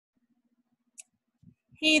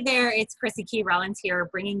Hey there, it's Chrissy Key Rollins here,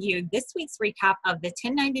 bringing you this week's recap of the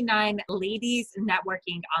 1099 Ladies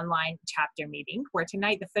Networking Online Chapter Meeting, where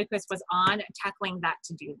tonight the focus was on tackling that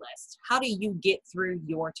to-do list. How do you get through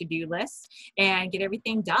your to-do list and get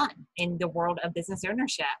everything done in the world of business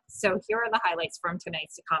ownership? So here are the highlights from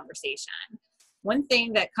tonight's conversation. One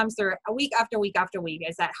thing that comes through week after week after week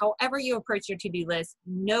is that however you approach your to-do list,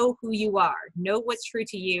 know who you are, know what's true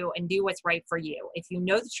to you, and do what's right for you. If you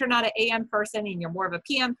know that you're not an AM person and you're more of a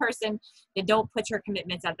PM person, then don't put your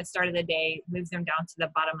commitments at the start of the day, move them down to the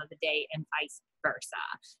bottom of the day, and vice versa.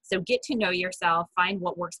 So get to know yourself, find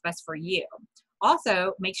what works best for you.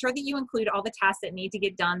 Also, make sure that you include all the tasks that need to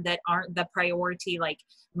get done that aren't the priority, like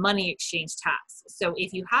money exchange tasks. So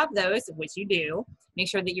if you have those, which you do, make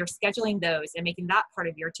sure that you're scheduling those and making that part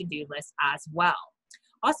of your to-do list as well.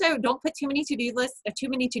 Also, don't put too many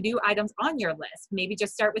to-do items on your list. Maybe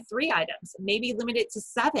just start with 3 items. Maybe limit it to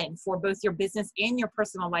 7 for both your business and your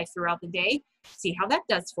personal life throughout the day. See how that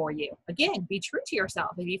does for you. Again, be true to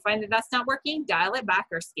yourself. If you find that that's not working, dial it back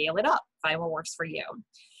or scale it up. Find what works for you.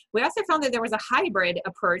 We also found that there was a hybrid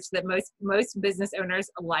approach that most business owners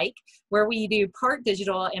like, where we do part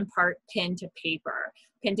digital and part pen to paper.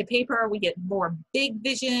 Pen to paper, we get more big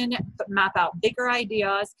vision, map out bigger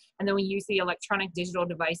ideas, and then we use the electronic digital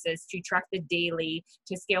devices to track the daily,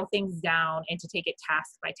 to scale things down, and to take it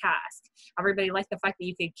task by task. Everybody liked the fact that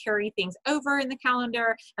you could carry things over in the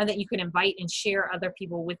calendar and that you can invite and share other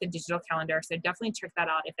people with the digital calendar. So definitely check that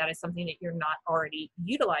out if that is something that you're not already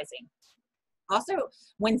utilizing. Also,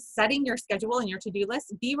 when setting your schedule and your to-do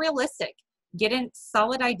list, be realistic. Get a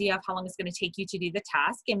solid idea of how long it's going to take you to do the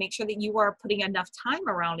task and make sure that you are putting enough time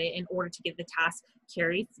around it in order to get the task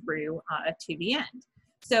carried through to the end.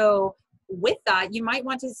 So with that, you might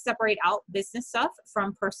want to separate out business stuff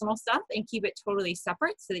from personal stuff and keep it totally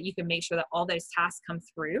separate so that you can make sure that all those tasks come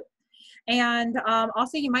through. And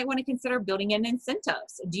also, you might want to consider building in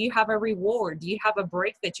incentives. Do you have a reward? Do you have a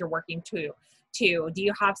break that you're working to? Do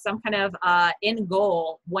you have some kind of end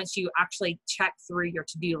goal once you actually check through your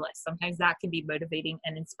to-do list? Sometimes that can be motivating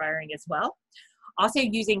and inspiring as well. Also,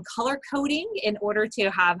 using color coding in order to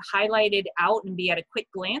have highlighted out and be at a quick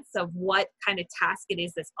glance of what kind of task it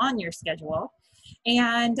is that's on your schedule.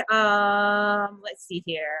 And let's see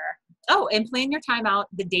here. Oh, and plan your time out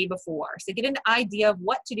the day before. So get an idea of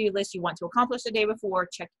what to-do list you want to accomplish the day before,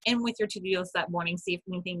 check in with your to-do list that morning, see if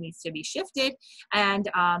anything needs to be shifted, and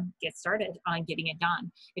get started on getting it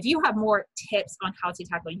done. If you have more tips on how to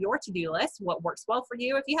tackle your to-do list, what works well for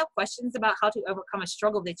you, if you have questions about how to overcome a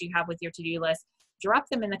struggle that you have with your to-do list, drop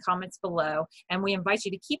them in the comments below. And we invite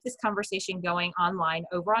you to keep this conversation going online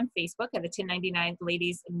over on Facebook at the 1099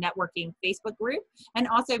 Ladies Networking Facebook group. And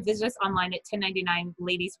also visit us online at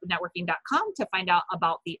 1099ladiesnetworking.com to find out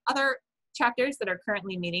about the other chapters that are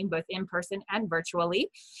currently meeting both in person and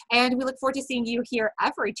virtually. And we look forward to seeing you here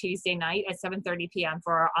every Tuesday night at 7:30 p.m.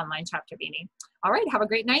 for our online chapter meeting. All right, have a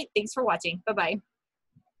great night. Thanks for watching. Bye-bye.